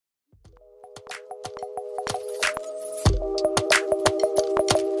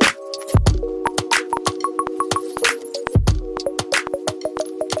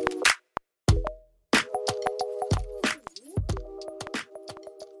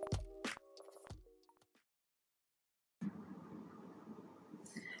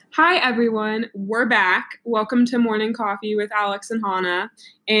Hi, everyone. We're back. Welcome to Morning Coffee with Alex and Hannah.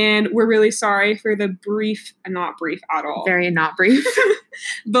 And we're really sorry for the not brief at all. Very not brief.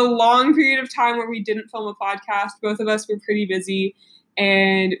 The long period of time where we didn't film a podcast. Both of us were pretty busy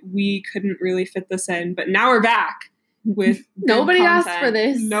and we couldn't really fit this in. But now we're back with Nobody content. asked for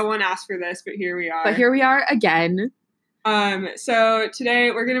this. No one asked for this, but here we are. But here we are again. So today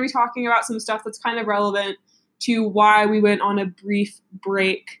we're going to be talking about some stuff that's kind of relevant to why we went on a brief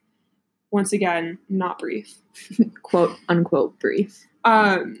break. Once again, not brief. Quote, unquote, brief.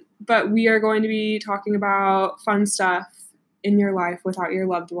 But we are going to be talking about fun stuff in your life without your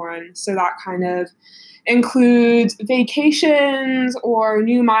loved one. So that kind of includes vacations or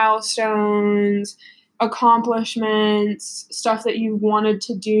new milestones, accomplishments, stuff that you wanted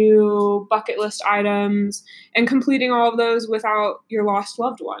to do, bucket list items, and completing all of those without your lost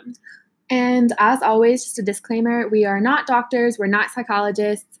loved one. And as always, just a disclaimer, we are not doctors, we're not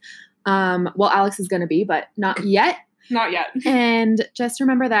psychologists. Well, Alex is going to be, but not yet. Not yet. And just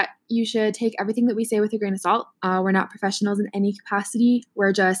remember that you should take everything that we say with a grain of salt. We're not professionals in any capacity.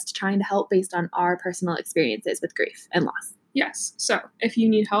 We're just trying to help based on our personal experiences with grief and loss. Yes. So if you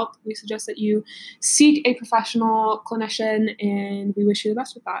need help, we suggest that you seek a professional clinician, and we wish you the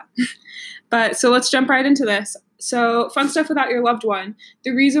best with that. So let's jump right into this. So fun stuff without your loved one. The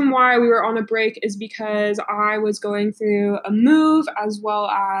reason why we were on a break is because I was going through a move as well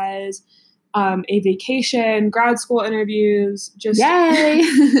as a vacation, grad school interviews, just Yay!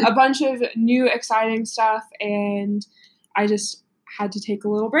 a bunch of new exciting stuff, and I just had to take a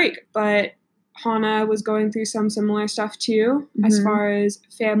little break. But Hannah was going through some similar stuff too, as far as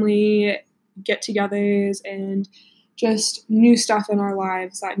family get-togethers and just new stuff in our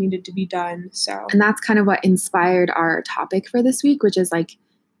lives that needed to be done. And that's kind of what inspired our topic for this week, which is like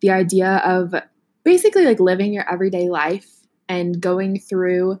the idea of basically like living your everyday life and going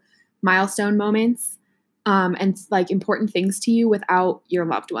through milestone moments and like important things to you without your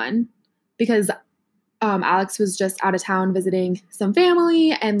loved one. Because Alex was just out of town visiting some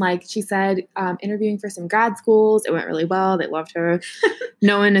family, and like she said, interviewing for some grad schools. It went really well. They loved her.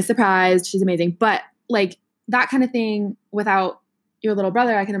 No one is surprised. She's amazing. But like that kind of thing without your little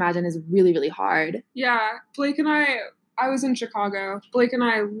brother, I can imagine, is really, really hard. Yeah. Blake and I was in Chicago. Blake and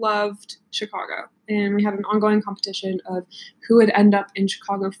I loved Chicago, and we had an ongoing competition of who would end up in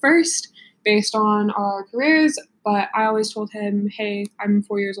Chicago first based on our careers. But I always told him, hey, I'm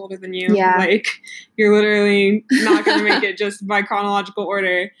 4 years older than you. Yeah. Like, you're literally not going to make it just by chronological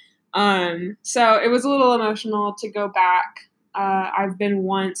order. So it was a little emotional to go back. I've been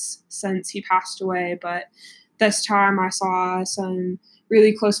once since he passed away, but this time I saw some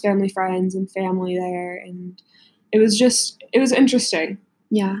really close family friends and family there, and it was interesting.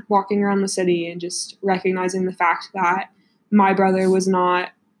 Yeah. Walking around the city and just recognizing the fact that my brother was not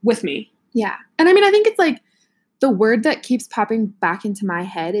with me. Yeah. And I mean, I think it's like the word that keeps popping back into my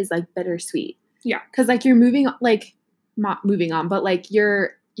head is like bittersweet. Yeah. Because like you're moving, like not moving on, but like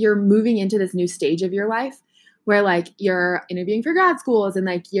you're moving into this new stage of your life where like you're interviewing for grad schools and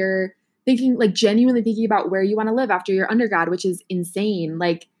like you're thinking, like genuinely thinking about where you want to live after your undergrad, which is insane.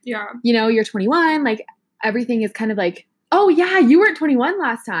 Like, yeah, you know, you're 21, like everything is kind of like, oh yeah, you weren't 21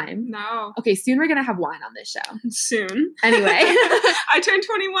 last time. No. Okay, soon we're going to have wine on this show. Soon. Anyway. I turned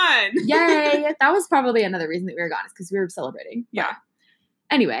 21. Yay. That was probably another reason that we were gone, is because we were celebrating. Yeah.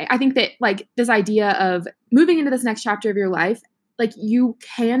 Anyway, I think that like this idea of moving into this next chapter of your life, like you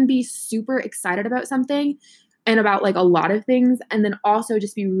can be super excited about something and about like a lot of things, and then also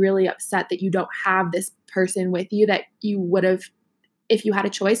just be really upset that you don't have this person with you that you would have, if you had a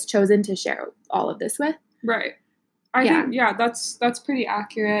choice, chosen to share all of this with. Right. I think, that's pretty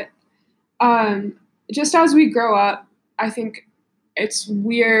accurate. Just as we grow up, I think it's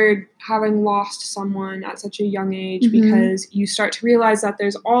weird having lost someone at such a young age, because you start to realize that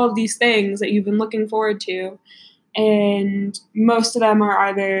there's all of these things that you've been looking forward to, and most of them are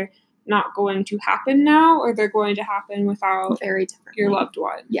either not going to happen now or they're going to happen without your loved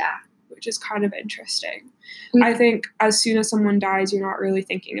one. Yeah. Which is kind of interesting. I think as soon as someone dies, you're not really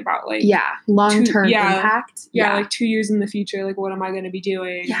thinking about like long-term impact. Yeah, like 2 years in the future, like what am I going to be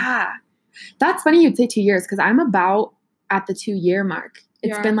doing? Yeah. That's funny you'd say 2 years, because I'm about at the 2-year mark.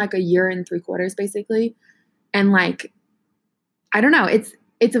 It's been like 1 year and 3/4 basically. And like, I don't know, it's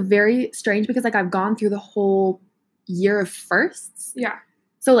a very strange, because like I've gone through the whole year of firsts. Yeah.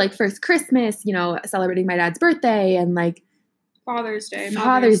 So like first Christmas, you know, celebrating my dad's birthday, and like Father's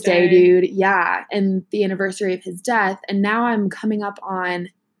Day, dude. Yeah. And the anniversary of his death. And now I'm coming up on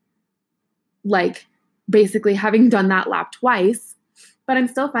like basically having done that lap twice, but I'm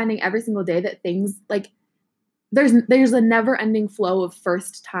still finding every single day that things like there's a never ending flow of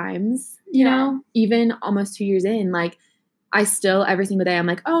first times, you know, even almost 2 years in, like I still every single day I'm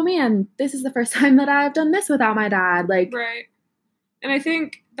like, oh man, this is the first time that I've done this without my dad. Like, right. And I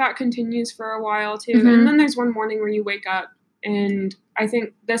think that continues for a while too. Mm-hmm. And then there's one morning where you wake up, and I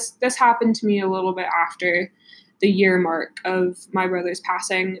think this happened to me a little bit after the year mark of my brother's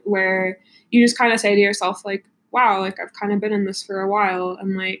passing, where you just kind of say to yourself, like, wow, like I've kind of been in this for a while,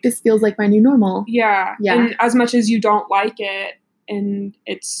 and like this feels like my new normal. Yeah. And as much as you don't like it and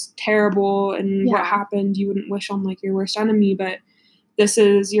it's terrible and what happened, you wouldn't wish on like your worst enemy, but this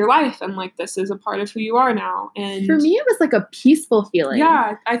is your life, and like this is a part of who you are now. And for me, it was like a peaceful feeling.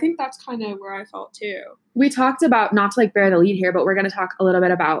 Yeah, I think that's kind of where I felt too. We talked about, not to like bear the lead here, but we're going to talk a little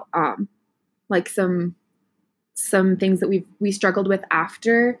bit about like some things that we struggled with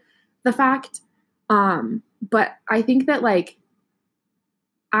after the fact. But I think that like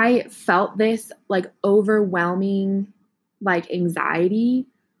I felt this like overwhelming like anxiety,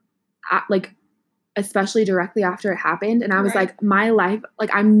 like especially directly after it happened. And I was like, my life, like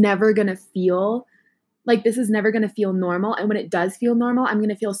I'm never going to feel like this is never going to feel normal. And when it does feel normal, I'm going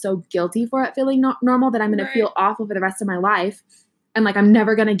to feel so guilty for it feeling not normal that I'm going to feel awful for the rest of my life. And like, I'm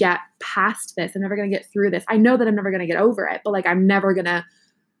never going to get past this. I'm never going to get through this. I know that I'm never going to get over it, but like, I'm never going to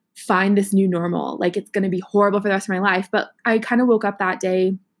find this new normal. Like it's going to be horrible for the rest of my life. But I kind of woke up that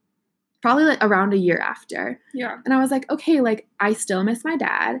day, probably like around a year after. Yeah. And I was like, okay, like I still miss my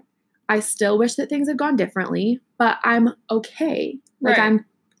dad. I still wish that things had gone differently, but I'm okay. Like I'm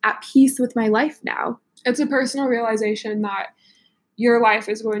at peace with my life now. It's a personal realization that your life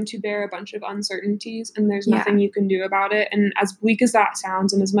is going to bear a bunch of uncertainties and there's nothing you can do about it. And as bleak as that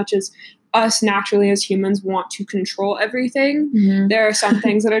sounds, and as much as us naturally as humans want to control everything, there are some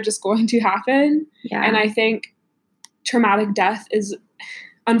things that are just going to happen. Yeah. And I think traumatic death is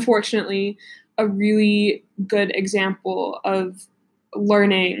unfortunately a really good example of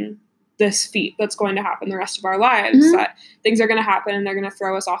learning this feat that's going to happen the rest of our lives, that things are going to happen and they're going to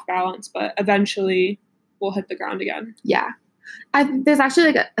throw us off balance, but eventually we'll hit the ground again. Yeah. There's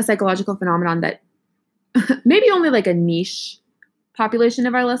actually like a psychological phenomenon that maybe only like a niche population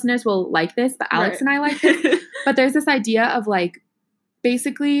of our listeners will like this, but Alex and I like this. But there's this idea of like,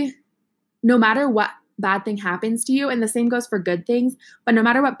 basically, no matter what bad thing happens to you, and the same goes for good things, but no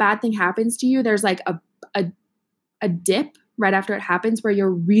matter what bad thing happens to you, there's like a dip right after it happens where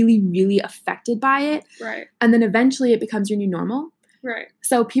you're really, really affected by it. Right. And then eventually it becomes your new normal. Right.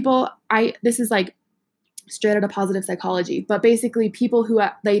 So this is like straight out of positive psychology, but basically people who,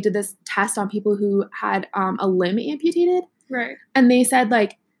 they did this test on people who had a limb amputated. Right. And they said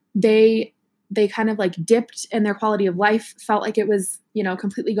like they kind of like dipped and their quality of life felt like it was, you know,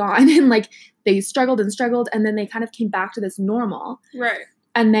 completely gone. And like they struggled and then they kind of came back to this normal. Right.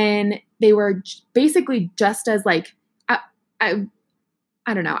 And then they were basically just as like,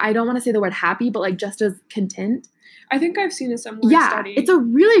 I don't know. I don't want to say the word happy, but like just as content. I think I've seen a similar study. It's a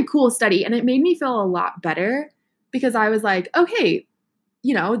really cool study. And it made me feel a lot better because I was like, okay,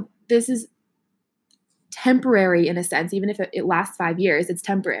 you know, this is temporary in a sense. Even if it lasts 5 years, it's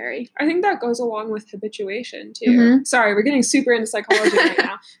temporary. I think that goes along with habituation too. Sorry, we're getting super into psychology right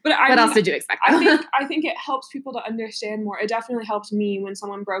now. But what else did you expect? I think it helps people to understand more. It definitely helped me when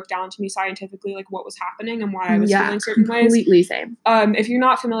someone broke down to me scientifically like what was happening and why I was feeling certain ways. Completely same. If you're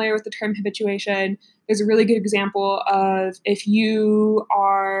not familiar with the term habituation, there's a really good example of if you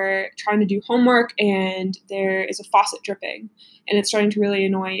are trying to do homework and there is a faucet dripping and it's starting to really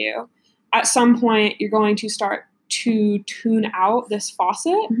annoy you. At some point, you're going to start to tune out this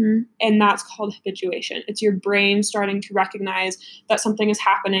faucet, and that's called habituation. It's your brain starting to recognize that something is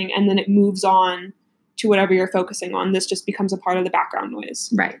happening, and then it moves on to whatever you're focusing on. This just becomes a part of the background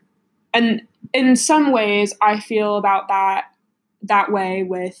noise. Right. And in some ways, I feel about that way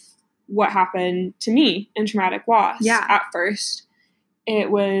with what happened to me in traumatic loss. Yeah. At first,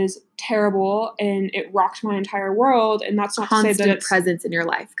 it was terrible and it rocked my entire world. And that's not constant to say that it's presence in your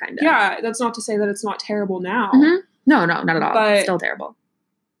life, kind of. Yeah, that's not to say that it's not terrible now. No, not at all. But it's still terrible.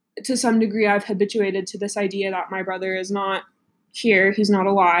 To some degree, I've habituated to this idea that my brother is not here. He's not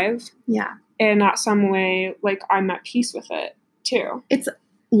alive. Yeah. And at some way, like, I'm at peace with it too. It's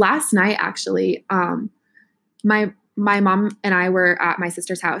last night, actually, my mom and I were at my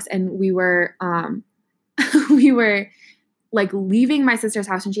sister's house, and we were like leaving my sister's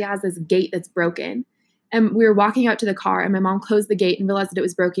house, and she has this gate that's broken. And we were walking out to the car, and my mom closed the gate and realized that it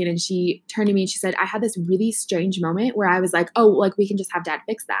was broken. And she turned to me and she said, I had this really strange moment where I was like, oh, like we can just have dad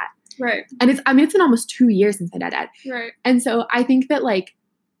fix that. Right. And it's been almost 2 years since my dad died. Right. And so I think that like,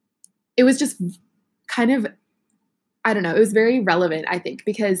 it was just kind of I don't know. It was very relevant, I think,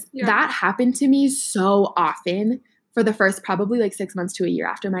 because that happened to me so often for the first probably like 6 months to a year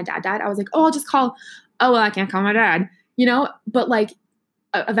after my dad died. I was like, oh, I'll just call. Oh, well, I can't call my dad, you know? But like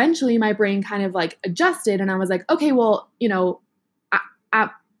eventually my brain kind of like adjusted and I was like, okay, well, you know,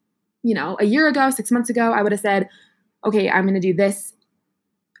 a year ago, 6 months ago, I would have said, okay, I'm going to do this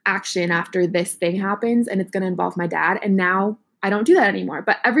action after this thing happens and it's going to involve my dad. And now I don't do that anymore.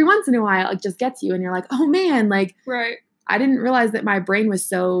 But every once in a while, it just gets you and you're like, oh man, like, I didn't realize that my brain was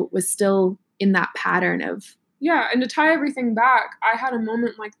still in that pattern of. Yeah. And to tie everything back, I had a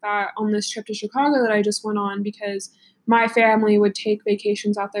moment like that on this trip to Chicago that I just went on because my family would take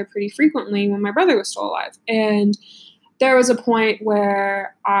vacations out there pretty frequently when my brother was still alive. And there was a point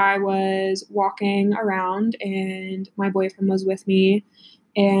where I was walking around and my boyfriend was with me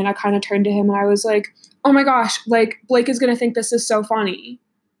and I kind of turned to him and I was like, oh my gosh, like Blake is going to think this is so funny.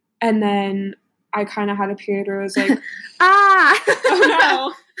 And then I kind of had a period where I was like,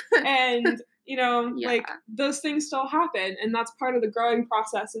 oh no. And, you know, like those things still happen. And that's part of the growing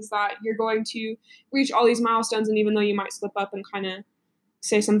process is that you're going to reach all these milestones. And even though you might slip up and kind of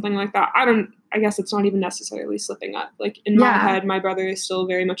say something like that, I guess it's not even necessarily slipping up. Like in my head, my brother is still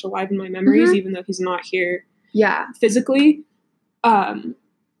very much alive in my memories, even though he's not here physically.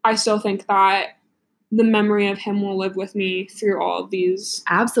 I still think that the memory of him will live with me through all of these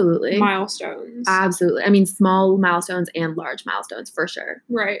milestones. Absolutely. I mean, small milestones and large milestones for sure.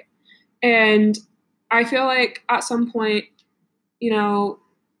 Right. And I feel like at some point, you know,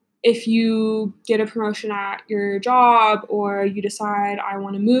 if you get a promotion at your job or you decide I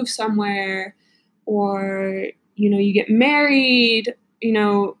want to move somewhere or, you know, you get married, you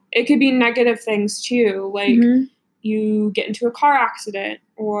know, it could be negative things too. Like you get into a car accident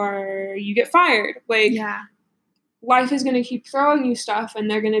or you get fired. Like life is going to keep throwing you stuff and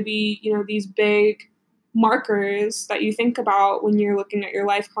they're going to be, you know, these big markers that you think about when you're looking at your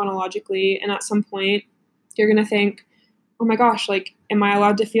life chronologically. And at some point you're going to think, oh my gosh, like, am I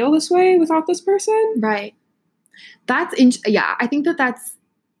allowed to feel this way without this person? Right. I think that's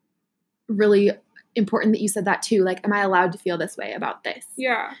really important that you said that too. Like, am I allowed to feel this way about this?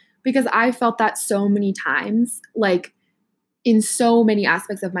 Yeah. Because I felt that so many times, like in so many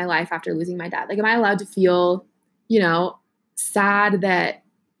aspects of my life after losing my dad. Like, am I allowed to feel, you know, sad that,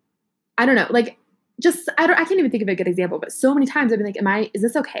 I don't know, like I can't even think of a good example, but so many times I've been like, is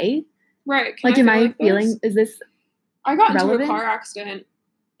this okay? Right. Like, am I feeling, is this I got into a car accident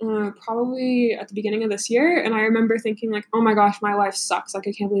probably at the beginning of this year, and I remember thinking like, oh my gosh, my life sucks. Like,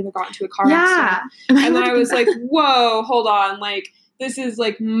 I can't believe I got into a car accident. And then I was like, whoa, hold on. Like, this is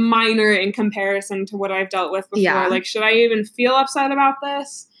like minor in comparison to what I've dealt with before. Yeah. Like, should I even feel upset about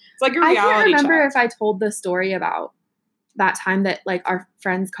this? It's like a reality check. I can't remember if I told the story about that time that like our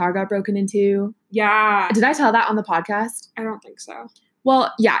friend's car got broken into. Yeah. Did I tell that on the podcast? I don't think so.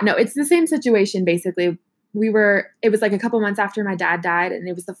 Well, yeah, no, it's the same situation basically. It was like a couple months after my dad died, and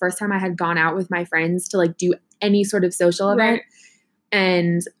it was the first time I had gone out with my friends to like do any sort of social event.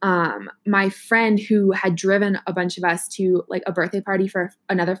 And my friend who had driven a bunch of us to like a birthday party for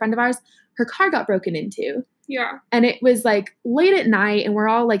another friend of ours, her car got broken into. Yeah. And it was like late at night and we're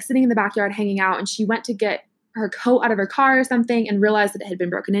all like sitting in the backyard hanging out, and she went to get her coat out of her car or something and realized that it had been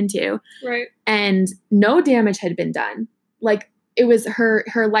broken into. Right. And no damage had been done. Like, it was her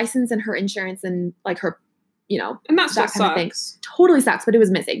license and her insurance and like her, you know, and that kind sucks. Of thing. Totally sucks, but it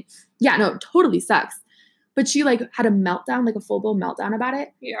was missing. Yeah, no, totally sucks. But she like had a meltdown, like a full-blown meltdown about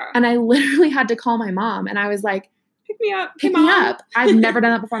it. Yeah. And I literally had to call my mom, and I was like, pick me up. Pick me up. I've never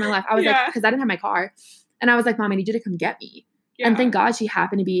done that before in my life. I was like, because I didn't have my car. And I was like, Mom, I need you to come get me. Yeah. And thank God she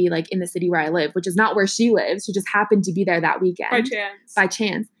happened to be like in the city where I live, which is not where she lives. She just happened to be there that weekend. By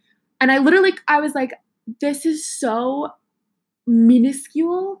chance. And I was like, this is so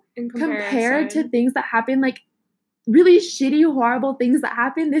minuscule compared to things that happen, like really shitty, horrible things that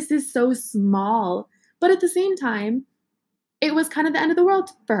happen. This is so small. But at the same time, it was kind of the end of the world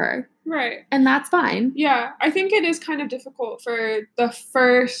for her. Right. And that's fine. Yeah. I think it is kind of difficult for the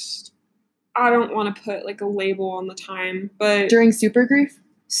first, I don't want to put like a label on the time, but during super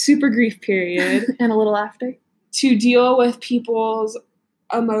grief period. And a little after. To deal with people's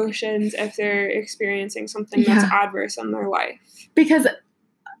emotions if they're experiencing something that's adverse in their life. Because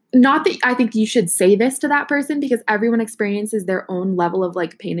not that I think you should say this to that person, because everyone experiences their own level of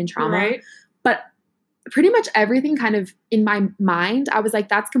like pain and trauma. Right. But pretty much everything kind of in my mind, I was like,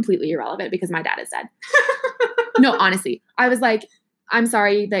 that's completely irrelevant because my dad is dead. No, honestly, I was like, I'm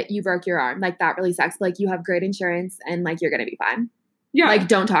sorry that you broke your arm. Like, that really sucks. But, like, you have great insurance and like, you're going to be fine. Yeah. Like,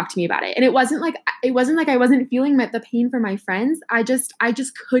 don't talk to me about it. And it wasn't like I wasn't feeling the pain for my friends. I just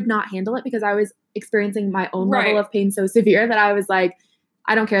could not handle it because I was experiencing my own level of pain so severe that I was like,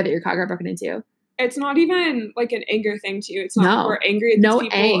 I don't care that your car got broken into. It's not even like an anger thing to you. It's not we're angry at these people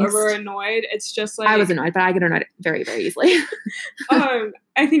angst. Or we're annoyed. It's just like I was annoyed, but I get annoyed very, very easily.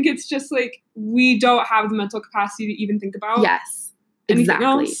 I think it's just like we don't have the mental capacity to even think about anything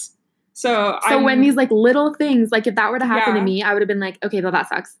else. So when these like little things, like if that were to happen to me, I would have been like, okay, well that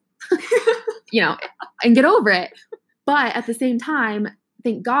sucks. And get over it. But at the same time,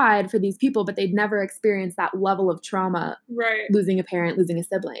 thank God for these people, but they'd never experienced that level of trauma, losing a parent, losing a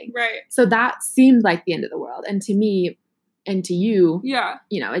sibling. So that seemed like the end of the world. And to me and to you,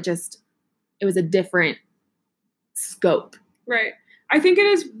 it was a different scope. Right. I think it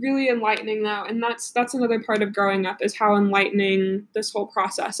is really enlightening though. And that's another part of growing up is how enlightening this whole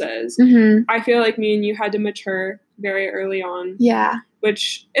process is. Mm-hmm. I feel like me and you had to mature very early on. Yeah.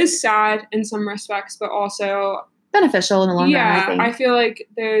 Which is sad in some respects, but also beneficial in the long run, I think. I feel like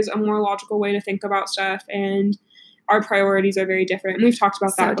there's a more logical way to think about stuff, and our priorities are very different. And we've talked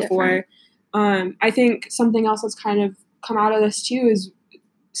about that before. I think something else that's kind of come out of this too is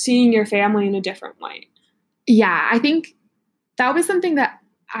seeing your family in a different light. Yeah, I think that was something that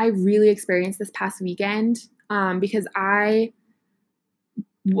I really experienced this past weekend because I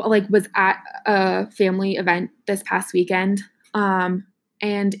was at a family event this past weekend.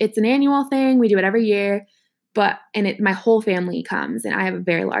 And it's an annual thing. We do it every year. My whole family comes, and I have a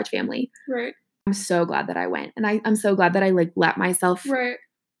very large family. Right. I'm so glad that I went. And I'm so glad that I like let myself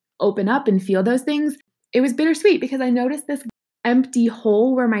open up and feel those things. It was bittersweet because I noticed this empty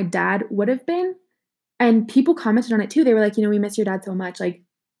hole where my dad would have been. And people commented on it too. They were like, we miss your dad so much. Like,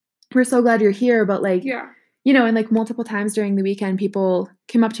 we're so glad you're here. But like, and like multiple times during the weekend, people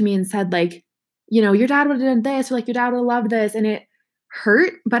came up to me and said like, your dad would have done this, or like your dad would have loved this. And it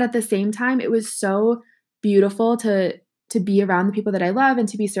hurt. But at the same time, it was so beautiful to be around the people that I love and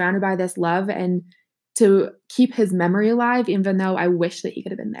to be surrounded by this love and to keep his memory alive, even though I wish that he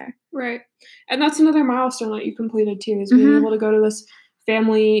could have been there. Right. And that's another milestone that you completed too, is being able to go to this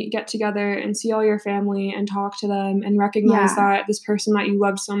family get together and see all your family and talk to them and recognize that this person that you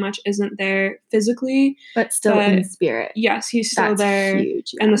love so much isn't there physically, but still in spirit. Yes, he's still there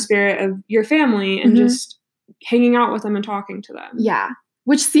in the spirit of your family and just hanging out with them and talking to them. Yeah.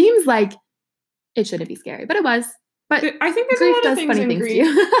 Which seems like it shouldn't be scary, but it was. But I think there's a lot of things in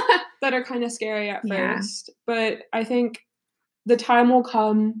grief that are kind of scary at first. But I think the time will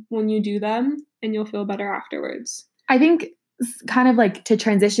come when you do them and you'll feel better afterwards. I think kind of like to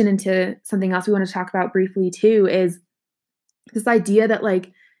transition into something else we want to talk about briefly too is this idea that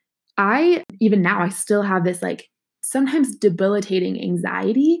like even now I still have this like sometimes debilitating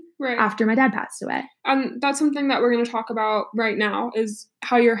anxiety after my dad passed away. That's something that we're going to talk about right now is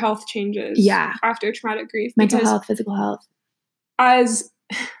how your health changes after traumatic grief. Mental health, physical health. As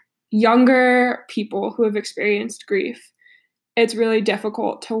younger people who have experienced grief, it's really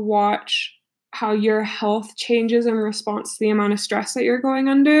difficult to watch how your health changes in response to the amount of stress that you're going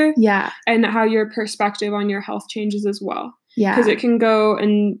under. Yeah. And how your perspective on your health changes as well. Yeah. Because it can go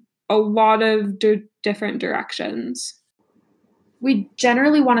in a lot of different directions. We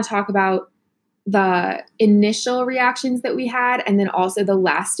generally want to talk about the initial reactions that we had and then also the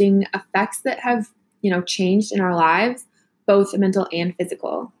lasting effects that have, changed in our lives, both mental and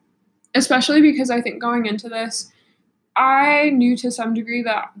physical. Especially because I think going into this, I knew to some degree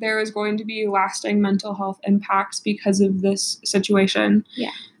that there was going to be lasting mental health impacts because of this situation.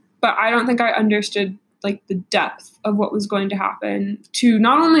 Yeah. But I don't think I understood like the depth of what was going to happen to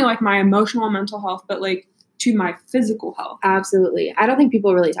not only like my emotional and mental health, but like to my physical health. Absolutely. I don't think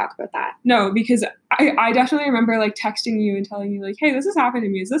people really talk about that. No, because I definitely remember like texting you and telling you like, hey, this has happened to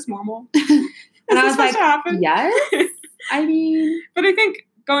me. Is this normal? And I was like, yes. I mean. But I think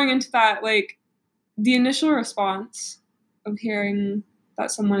going into that, like the initial response of hearing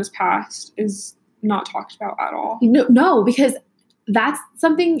that someone has passed is not talked about at all. No, because that's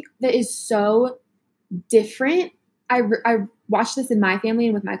something that is so different. I watched this in my family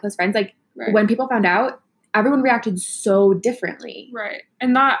and with my close friends. Like when people found out, everyone reacted so differently. Right.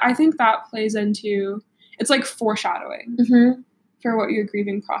 And that, I think that plays into, it's like foreshadowing for what your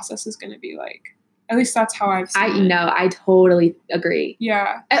grieving process is going to be like. At least that's how I've seen it. No, I totally agree.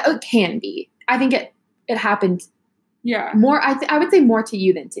 Yeah. It can be. I think it happened. Yeah. More, I would say more to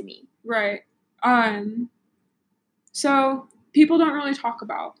you than to me. Right. So people don't really talk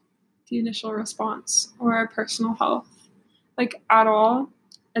about the initial response or personal health, like at all.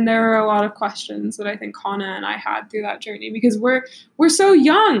 And there were a lot of questions that I think Hannah and I had through that journey because we're so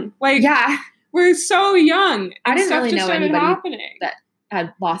young. Like, we're so young. I didn't really know anybody that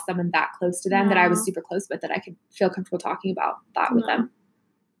had lost someone that close to them that I was super close with, that I could feel comfortable talking about that with them.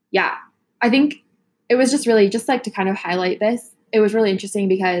 Yeah. I think it was just really, just like to kind of highlight this, it was really interesting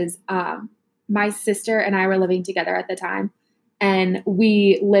because my sister and I were living together at the time, and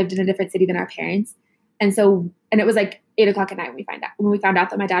we lived in a different city than our parents. And so, and it was like 8:00 at night when we found out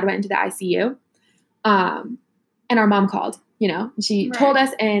that my dad went into the ICU. And our mom called, and she told us,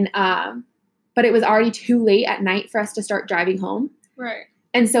 but it was already too late at night for us to start driving home. Right.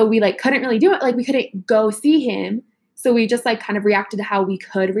 And so we like couldn't really do it. Like we couldn't go see him. So we just like kind of reacted to how we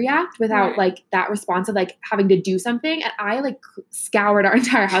could react without like that response of like having to do something. And I like scoured our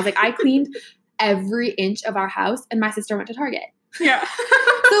entire house. Like I cleaned every inch of our house, and my sister went to Target. Yeah.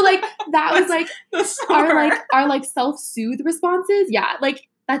 So like that was like our self-soothe responses. Yeah. Like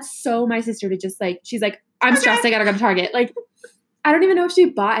that's so my sister to just like, she's like, I'm stressed. I gotta go to Target. Like, I don't even know if she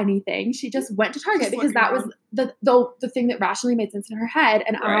bought anything. She just went to Target because that was the thing that rationally made sense in her head.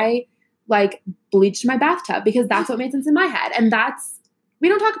 And I like bleached my bathtub because that's what made sense in my head. And we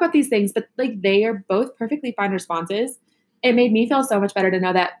don't talk about these things, but like they are both perfectly fine responses. It made me feel so much better to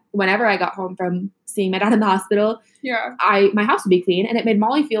know that whenever I got home from seeing my dad in the hospital, my house would be clean. And it made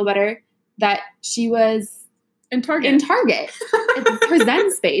Molly feel better that she was in Target. It's her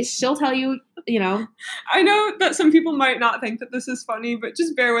Zen space. She'll tell you, I know that some people might not think that this is funny, but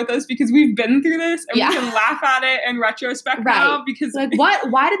just bear with us because we've been through this and we can laugh at it in retrospect now because like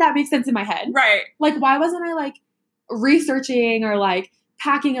why did that make sense in my head? Right. Like why wasn't I like researching or like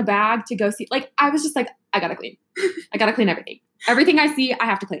packing a bag to go see? Like I was just like, I gotta clean. I gotta clean everything. Everything I see, I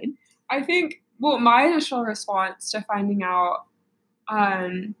have to clean. I think, my initial response to finding out,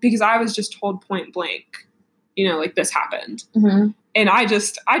 because I was just told point blank, like this happened. Mm-hmm. And I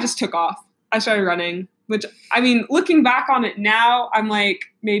just took off. I started running, which, I mean, looking back on it now, I'm like,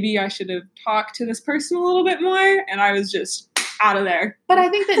 maybe I should have talked to this person a little bit more. And I was just out of there. But I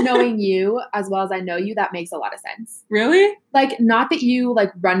think that knowing you as well as I know you, that makes a lot of sense. Really? Like, not that you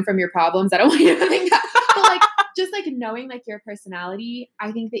like run from your problems. I don't want you to think that. But like, just like knowing like your personality,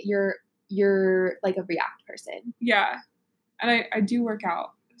 I think that you're like a react person. Yeah. And I do work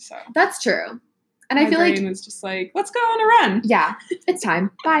out. So that's true. And my I feel brain like was just like, let's go on a run. Yeah, it's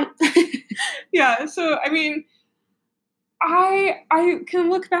time. Bye. Yeah. So, I mean, I can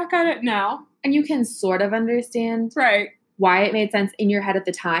look back at it now. And you can sort of understand why it made sense in your head at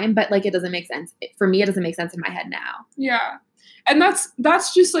the time, but like it doesn't make sense. For me, it doesn't make sense in my head now. Yeah. And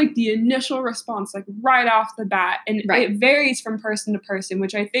that's just like the initial response, like right off the bat. And it varies from person to person,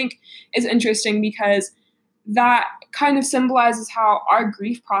 which I think is interesting because that kind of symbolizes how our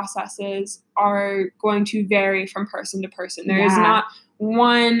grief processes are going to vary from person to person. There is not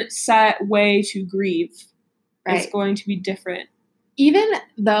one set way to grieve. It's going to be different. Even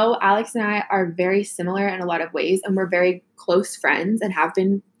though Alex and I are very similar in a lot of ways, and we're very close friends and have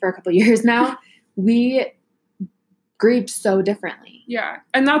been for a couple of years now, we grieved so differently. Yeah.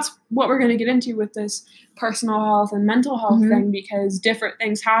 And that's what we're going to get into with this personal health and mental health thing, because different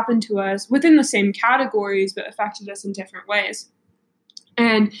things happened to us within the same categories, but affected us in different ways.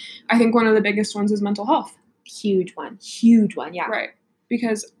 And I think one of the biggest ones is mental health. Huge one. Yeah. Right.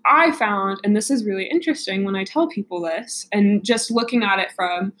 Because I found, and this is really interesting when I tell people this, and just looking at it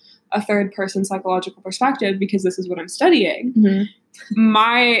from a third person psychological perspective, because this is what I'm studying,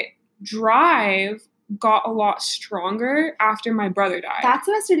 my drive got a lot stronger after my brother died. That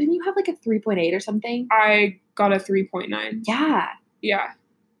semester, didn't you have like a 3.8 or something? I got a 3.9. Yeah. Yeah.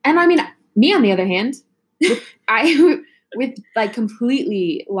 And I mean, me on the other hand, with like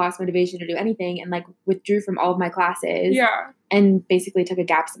completely lost motivation to do anything and like withdrew from all of my classes. Yeah. And basically took a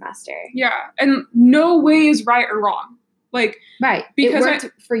gap semester. Yeah. And no way is right or wrong. Like, because it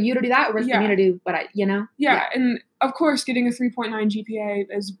worked for you to do that, it worked for me to do what Yeah. And of course, getting a 3.9 GPA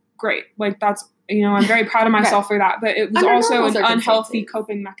is great. Like that's, I'm very proud of myself for that. But it was also an unhealthy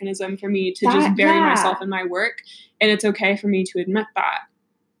coping mechanism for me to just bury myself in my work. And it's okay for me to admit that,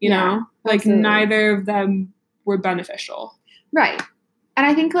 know? Like absolutely. Neither of them were beneficial. Right. And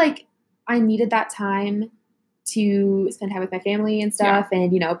I think like I needed that time to spend time with my family and stuff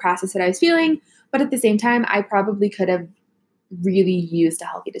and, process what I was feeling. But at the same time, I probably could have really used a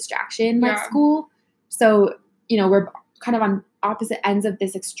healthy distraction like school. So, we're kind of on opposite ends of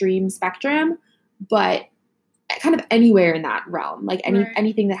this extreme spectrum, but kind of anywhere in that realm, like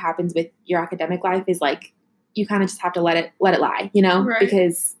anything that happens with your academic life is like, you kind of just have to let it lie,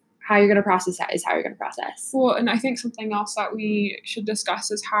 because how you're going to process that is how you're going to process. Well, and I think something else that we should discuss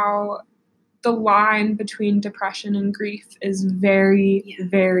is how the line between depression and grief is very,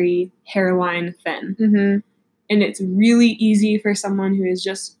 very hairline thin. Mm-hmm. And it's really easy for someone who has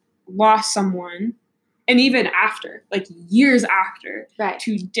just lost someone, and even after, like years after, right,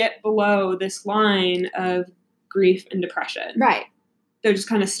 to dip below this line of grief and depression. Right. they're just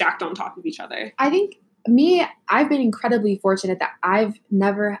kind of stacked on top of each other? I think I've been incredibly fortunate that I've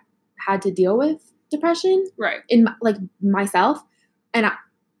never had to deal with depression, right, in myself.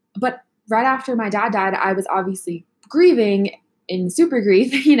 But right after my dad died, I was obviously grieving in super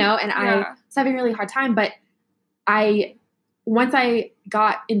grief, and I was having a really hard time. But once I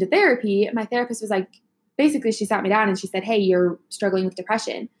got into therapy, my therapist was like, basically she sat me down and she said, "Hey, you're struggling with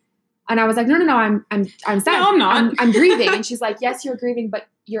depression." And I was like, no, I'm sad. No, I'm not. I'm grieving. And she's like, yes, you're grieving, but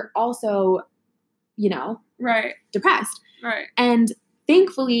you're also, right, depressed. Right. And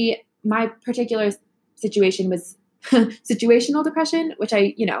thankfully, my particular situation was situational depression, which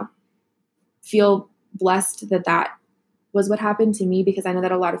I, feel blessed that was what happened to me, because I know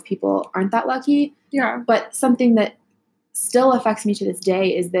that a lot of people aren't that lucky. Yeah. But something that still affects me to this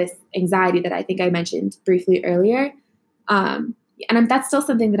day is this anxiety that I think I mentioned briefly earlier. And that's still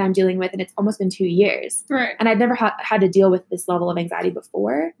something that I'm dealing with, and it's almost been 2 years. Right. And I'd never had to deal with this level of anxiety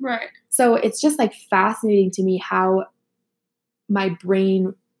before. Right. So it's just fascinating to me how my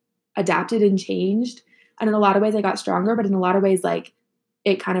brain adapted and changed. And in a lot of ways I got stronger, but in a lot of ways,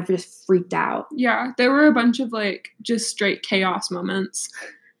 it kind of just freaked out. Yeah. There were a bunch of just straight chaos moments.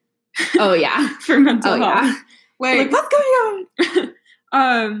 Oh yeah. For mental health. Yeah. What's going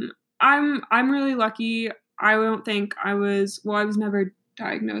on? I'm really lucky. I don't think I was never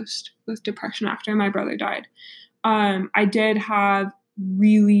diagnosed with depression after my brother died. I did have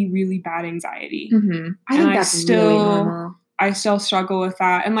really, really bad anxiety. Mm-hmm. I think that's really normal. I still struggle with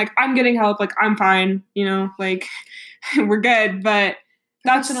that. And I'm getting help. I'm fine, we're good. But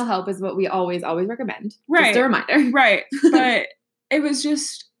professional help is what we always recommend. Right. Just a reminder. Right. But it was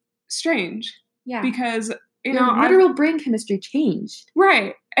just strange. Yeah. Because, your literal brain chemistry changed.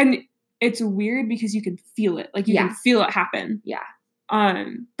 Right. And it's weird because you can feel it. You can feel it happen. Yeah.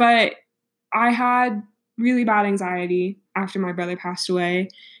 But I had really bad anxiety after my brother passed away.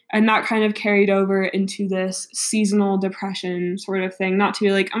 And that kind of carried over into this seasonal depression sort of thing. Not to be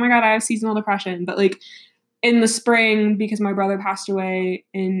oh my God, I have seasonal depression. But in the spring, because my brother passed away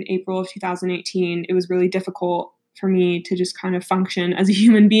in April of 2018, it was really difficult for me to just kind of function as a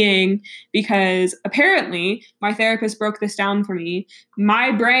human being, because apparently my therapist broke this down for me.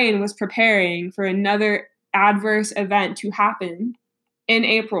 My brain was preparing for another adverse event to happen in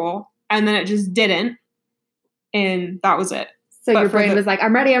April, and then it just didn't. And that was it. So your brain was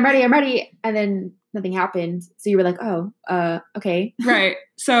I'm ready. And then nothing happened. So you were oh, okay. Right.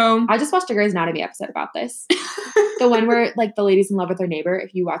 So I just watched a Grey's Anatomy episode about this. The one where the lady's in love with her neighbor.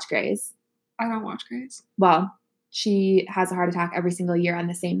 If you watch Grey's. I don't watch Grey's. Well, she has a heart attack every single year on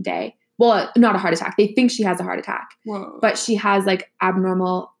the same day. Well, not a heart attack. They think she has a heart attack. Whoa. But she has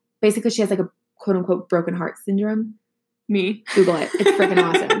abnormal, basically she has a quote unquote broken heart syndrome. Me. Google it. It's freaking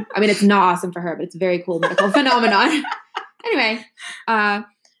awesome. I mean, it's not awesome for her, but it's a very cool medical phenomenon. Anyway,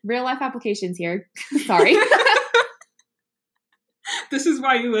 real life applications here. Sorry. This is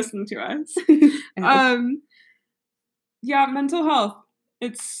why you listen to us. Yeah, mental health.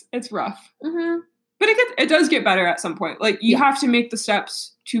 It's rough. Mm-hmm. But it does get better at some point. You have to make the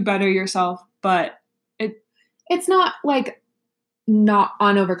steps to better yourself, but it's not not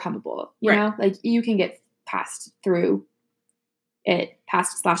unovercomable. You know, you can get through it,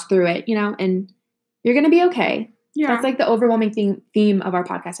 and you're gonna be okay. Yeah, that's the overwhelming theme of our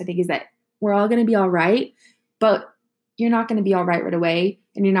podcast. I think is that we're all gonna be all right, but you're not gonna be all right away,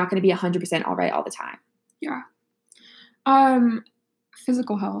 and you're not gonna be 100% all right all the time. Yeah.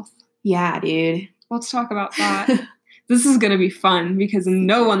 Physical health. Yeah, dude. Let's talk about that. This is going to be fun because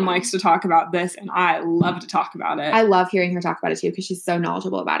no one likes to talk about this, and I love to talk about it. I love hearing her talk about it too because she's so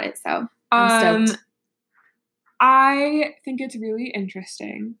knowledgeable about it. So I'm stoked. I think it's really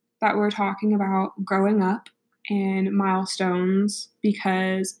interesting that we're talking about growing up and milestones,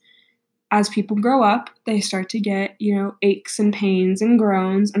 because as people grow up, they start to get, aches and pains and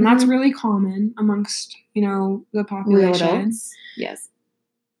groans, and that's really common amongst, the population. Real adults. Yes.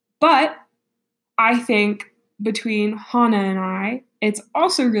 But I think between Hannah and I, it's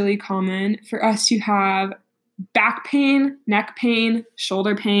also really common for us to have back pain, neck pain,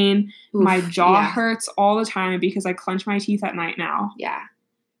 shoulder pain. Oof, my jaw hurts all the time because I clench my teeth at night now. Yeah.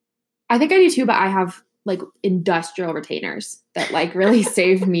 I think I do too, but I have industrial retainers that really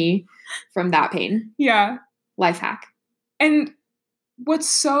save me from that pain. Yeah. Life hack. And what's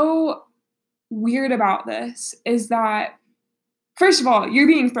so weird about this is that, first of all, you're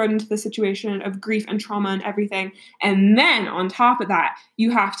being thrown into the situation of grief and trauma and everything. And then on top of that,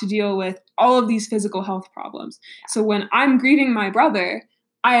 you have to deal with all of these physical health problems. So when I'm grieving my brother,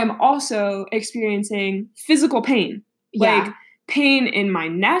 I am also experiencing physical pain. Yeah. Pain in my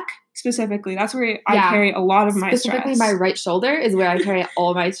neck, specifically. That's where I carry a lot of my stress. Specifically, my right shoulder is where I carry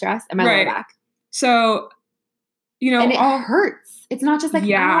all my stress, and my lower back. So, and it hurts. It's not just like,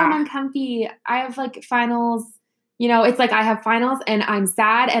 oh, I'm uncomfy. I have like finals. It's like I have finals and I'm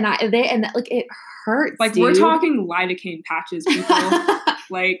sad and it hurts. Like, dude. We're talking lidocaine patches, people.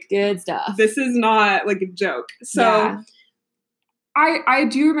 Like, good stuff. This is not like a joke. So I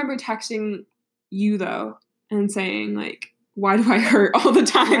do remember texting you though and saying like, why do I hurt all the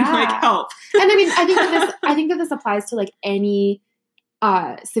time? Yeah. Like, help. And I mean, I think that this applies to like any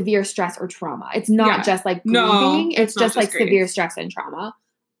severe stress or trauma. It's not just like grieving. No, it's just like severe stress and trauma.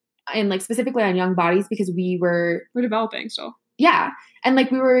 And like specifically on young bodies because we're developing still. Yeah. And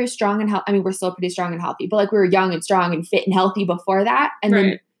like we were strong and healthy. I mean, we're still pretty strong and healthy, but like we were young and strong and fit and healthy before that. And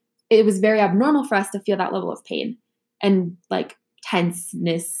then it was very abnormal for us to feel that level of pain and like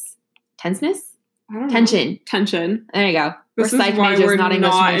tenseness. I don't know. Tension. There you go. This we're psych majors, not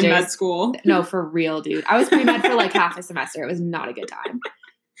English majors. In med school. No, for real, dude. I was pre-med for like half a semester. It was not a good time.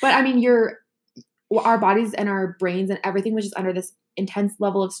 But I mean, our bodies and our brains and everything was just under this intense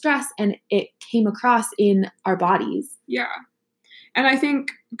level of stress, and it came across in our bodies. Yeah. And I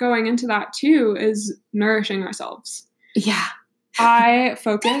think going into that too is nourishing ourselves. Yeah. I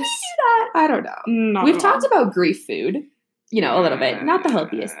focus. Did you do that? I don't know. We've talked about grief food, a little bit. Not the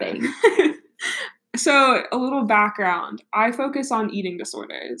healthiest thing. So a little background. I focus on eating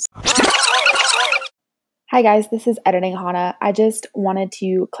disorders. Hi guys, this is Editing Hana. I just wanted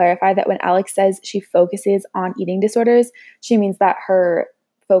to clarify that when Alex says she focuses on eating disorders, she means that her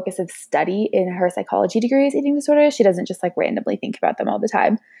focus of study in her psychology degree is eating disorders. She doesn't just like randomly think about them all the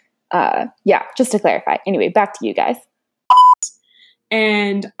time. Just to clarify. Anyway, back to you guys.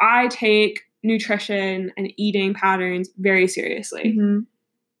 And I take nutrition and eating patterns very seriously. Mm-hmm.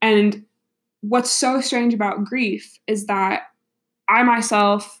 And what's so strange about grief is that I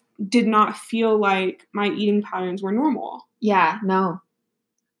myself did not feel like my eating patterns were normal. Yeah, no.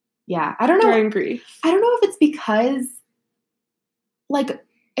 Yeah, I don't know. During grief. I don't know if it's because, like,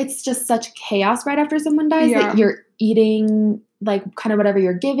 it's just such chaos right after someone dies that you're eating, like, kind of whatever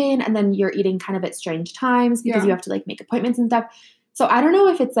you're given, and then you're eating kind of at strange times because you have to, like, make appointments and stuff. So I don't know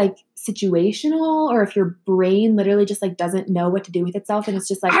if it's, like, situational or if your brain literally just, like, doesn't know what to do with itself, and it's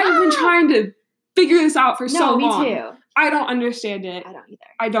just like, I've been trying to figure this out for so long. Me too. I don't understand it. I don't either.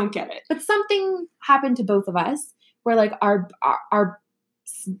 I don't get it. But something happened to both of us where like our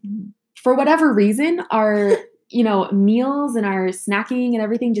for whatever reason, our, meals and our snacking and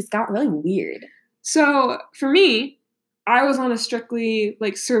everything just got really weird. So for me, I was on a strictly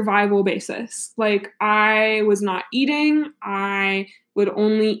like survival basis. Like I was not eating. I would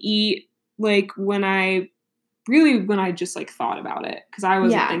only eat like when I just like thought about it because I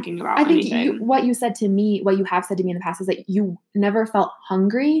wasn't thinking about anything. I think what you have said to me in the past is that you never felt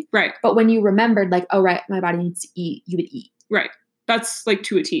hungry. Right. But when you remembered like, oh, right, my body needs to eat, you would eat. Right. That's like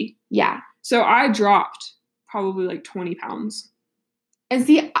to a T. Yeah. So I dropped probably like 20 pounds. And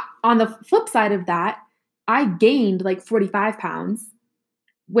see, on the flip side of that, I gained like 45 pounds,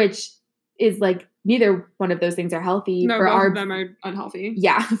 which is like neither one of those things are healthy. No, both of them are unhealthy.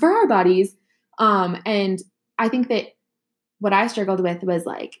 Yeah, for our bodies. And I think that what I struggled with was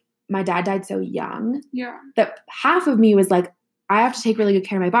like my dad died so young that half of me was like, I have to take really good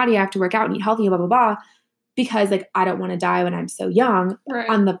care of my body. I have to work out and eat healthy, blah, blah, blah, because like I don't want to die when I'm so young. Right.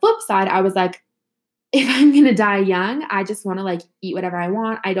 On the flip side, I was like, if I'm going to die young, I just want to like eat whatever I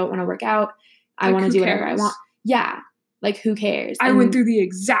want. I don't want to work out. I want to do whatever I want. Yeah. Like, who cares? I went through the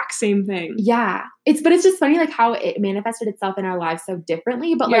exact same thing. Yeah. But it's just funny, like, how it manifested itself in our lives so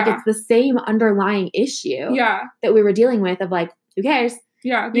differently, but, like, it's the same underlying issue that we were dealing with of, like, who cares?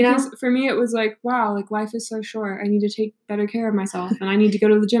 Yeah, because for me, it was like, wow, like, life is so short. I need to take better care of myself, and I need to go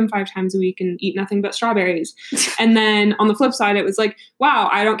to the gym 5 times a week and eat nothing but strawberries. And then on the flip side, it was like, wow,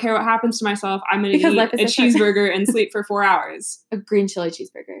 I don't care what happens to myself. I'm going to eat a cheeseburger and sleep for 4 hours. A green chili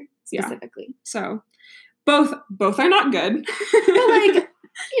cheeseburger, specifically. Yeah. So both are not good. But like,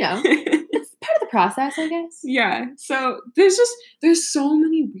 it's part of the process, I guess. Yeah. So there's so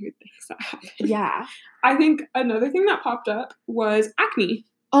many weird things that happen. Yeah. I think another thing that popped up was acne.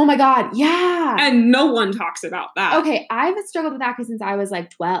 Oh my God. Yeah. And no one talks about that. Okay. I've struggled with acne since I was like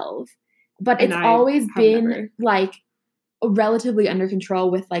 12, but it's always been like relatively under control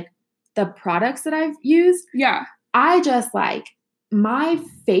with like the products that I've used. Yeah. I just like, my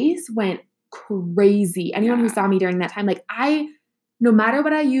face went crazy. Anyone who saw me during that time, like no matter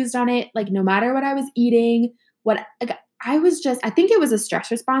what I used on it, like no matter what I was eating, I think it was a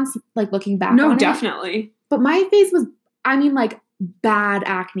stress response, like looking back on it. No, definitely. But my face was, like bad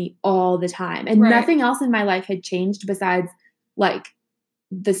acne all the time. And nothing else in my life had changed besides like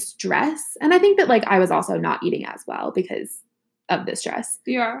the stress. And I think that like I was also not eating as well because of the stress.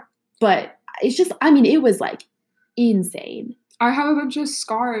 Yeah. But it's just, I mean, it was like insane. I have a bunch of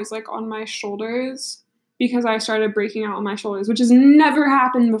scars like on my shoulders because I started breaking out on my shoulders, which has never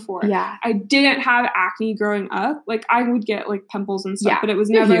happened before. Yeah. I didn't have acne growing up. Like I would get like pimples and stuff, Yeah, but it was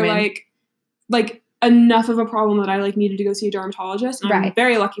you're never human. like enough of a problem that I like needed to go see a dermatologist. And I'm Right.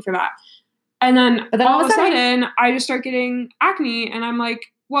 very lucky for that. And then, But then all of a sudden I just start getting acne and I'm like,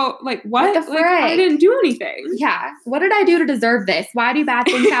 well, like what? What the Like I frick? didn't do anything. Yeah. What did I do to deserve this? Why do bad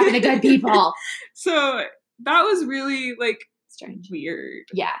things happen to good people? So that was really like Strange. weird.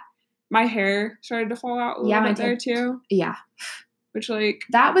 Yeah. My hair started to fall out a little bit there too. Yeah. Which like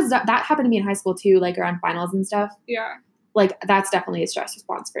that happened to me in high school too, like around finals and stuff. Yeah. Like that's definitely a stress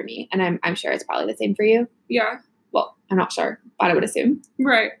response for me. And I'm sure it's probably the same for you. Yeah. Well, I'm not sure, but I would assume.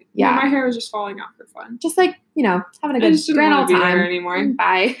 Right. Yeah. My hair was just falling out for fun. Just like, you know, having a I good just didn't grand want old to be time. there anymore.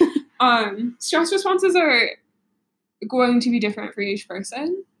 Bye. Stress responses are going to be different for each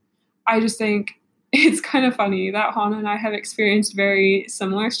person. I just think it's kind of funny that Hannah and I have experienced very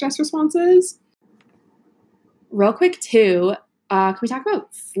similar stress responses. Real quick too, can we talk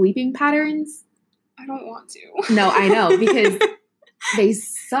about sleeping patterns? I don't want to. No, I know, because they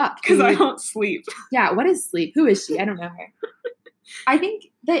suck. Because I don't sleep. Yeah, what is sleep? Who is she? I don't know her. I think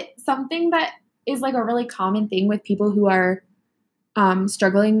that something that is like a really common thing with people who are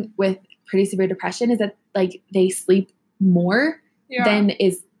struggling with pretty severe depression is that like they sleep more than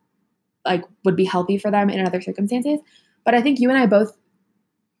is like would be healthy for them in other circumstances. But I think you and I both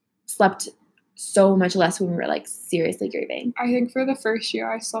slept so much less when we were like seriously grieving. I think for the first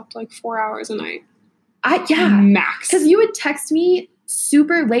year I slept like 4 hours a night. Max. Because you would text me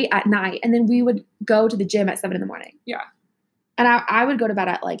super late at night and then we would go to the gym at 7 a.m. Yeah. And I would go to bed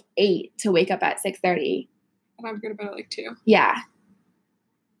at like 8 to wake up at 6:30. And I would go to bed at like 2. Yeah.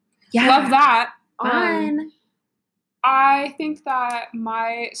 Yeah. Love that. Fun. I think that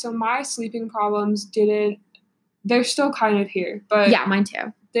my sleeping problems they're still kind of here, but yeah, mine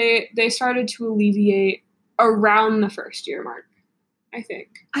too. They started to alleviate around the first year mark, I think.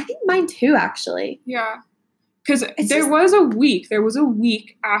 I think mine too, actually. Yeah. Because there was a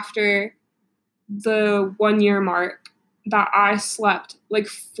week after the 1 year mark that I slept like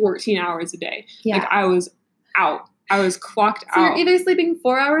 14 hours a day. Yeah. Like I was out. I was clocked out. So you're either sleeping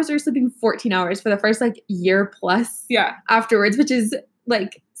 4 hours or sleeping 14 hours for the first like year plus afterwards, which is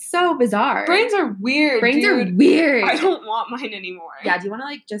like so bizarre. Brains are weird. I don't want mine anymore. Yeah, do you want to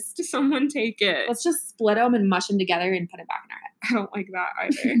like just someone take it? Let's just split them and mush them together and put it back in our head. I don't like that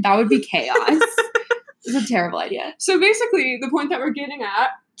either. That would be chaos. It's a terrible idea. So basically, the point that we're getting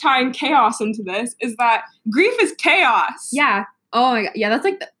at, tying chaos into this, is that grief is chaos. Yeah. Oh my God. Yeah, that's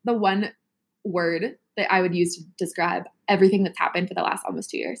like the one word that I would use to describe everything that's happened for the last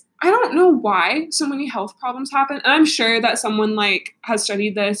almost 2 years. I don't know why so many health problems happen. And I'm sure that someone like has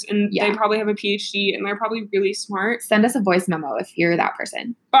studied this and they probably have a PhD and they're probably really smart. Send us a voice memo if you're that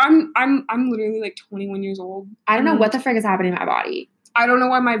person. But I'm literally like 21 years old. I don't know what the frick is happening in my body. I don't know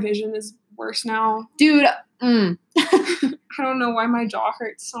why my vision is worse now. Dude. I don't know why my jaw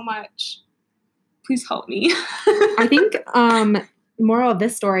hurts so much. Please help me. I think moral of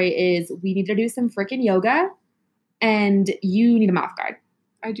this story is we need to do some freaking yoga and you need a mouth guard.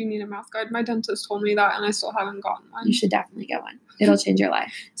 I do need a mouth guard. My dentist told me that and I still haven't gotten one. You should definitely get one. It'll change your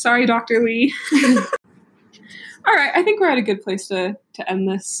life. Sorry, Dr. Lee. All right, I think we're at a good place to end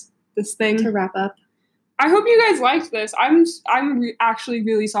this thing. To wrap up. I hope you guys liked this. I'm actually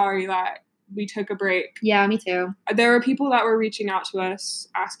really sorry that we took a break. Yeah, me too. There were people that were reaching out to us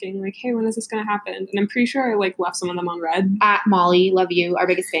asking like, hey, when is this going to happen? And I'm pretty sure I like left some of them on red. At Molly, love you, our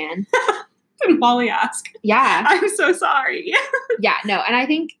biggest fan. Did Molly ask? Yeah. I'm so sorry. Yeah, no. And I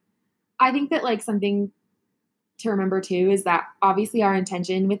think that like something to remember too is that obviously our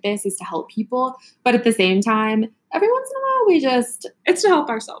intention with this is to help people. But at the same time, every once in a while it's to help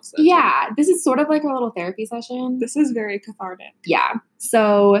ourselves. Yeah. This is sort of like a little therapy session. This is very cathartic. Yeah.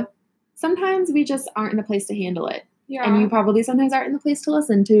 So sometimes we just aren't in a place to handle it. Yeah. And you probably sometimes aren't in the place to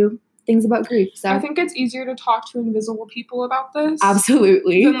listen to things about grief. So I think it's easier to talk to invisible people about this.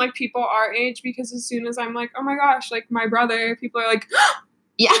 Absolutely. Than like people our age, because as soon as I'm like, oh my gosh, like my brother, people are like,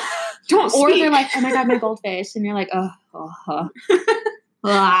 yeah. Don't speak. Or they're like, oh my God, my goldfish. And you're like,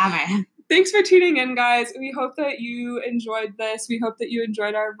 man. Thanks for tuning in, guys. We hope that you enjoyed this. We hope that you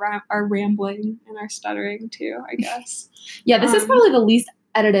enjoyed our rambling and our stuttering too, I guess. Yeah, this is probably the least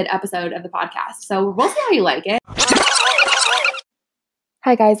edited episode of the podcast. So we'll see how you like it.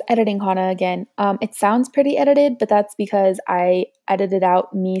 Hi guys, editing Hannah again. It sounds pretty edited, but that's because I edited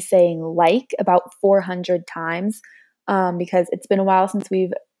out me saying like about 400 times because it's been a while since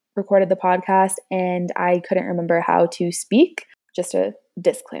we've recorded the podcast and I couldn't remember how to speak. Just a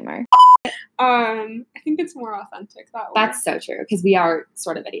disclaimer. I think it's more authentic that way. That's so true, because we are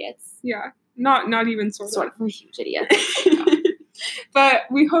sort of idiots. Yeah. Not even sort of. We're huge idiots. But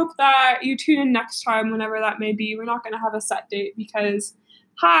we hope that you tune in next time, whenever that may be. We're not going to have a set date because,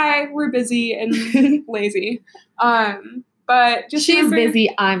 hi, we're busy and lazy. But just she's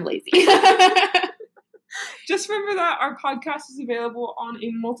busy, I'm lazy. Just remember that our podcast is available on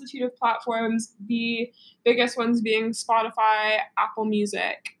a multitude of platforms, the biggest ones being Spotify, Apple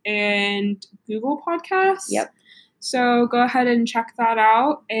Music, and Google Podcasts. Yep. So go ahead and check that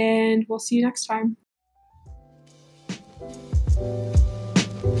out, and we'll see you next time.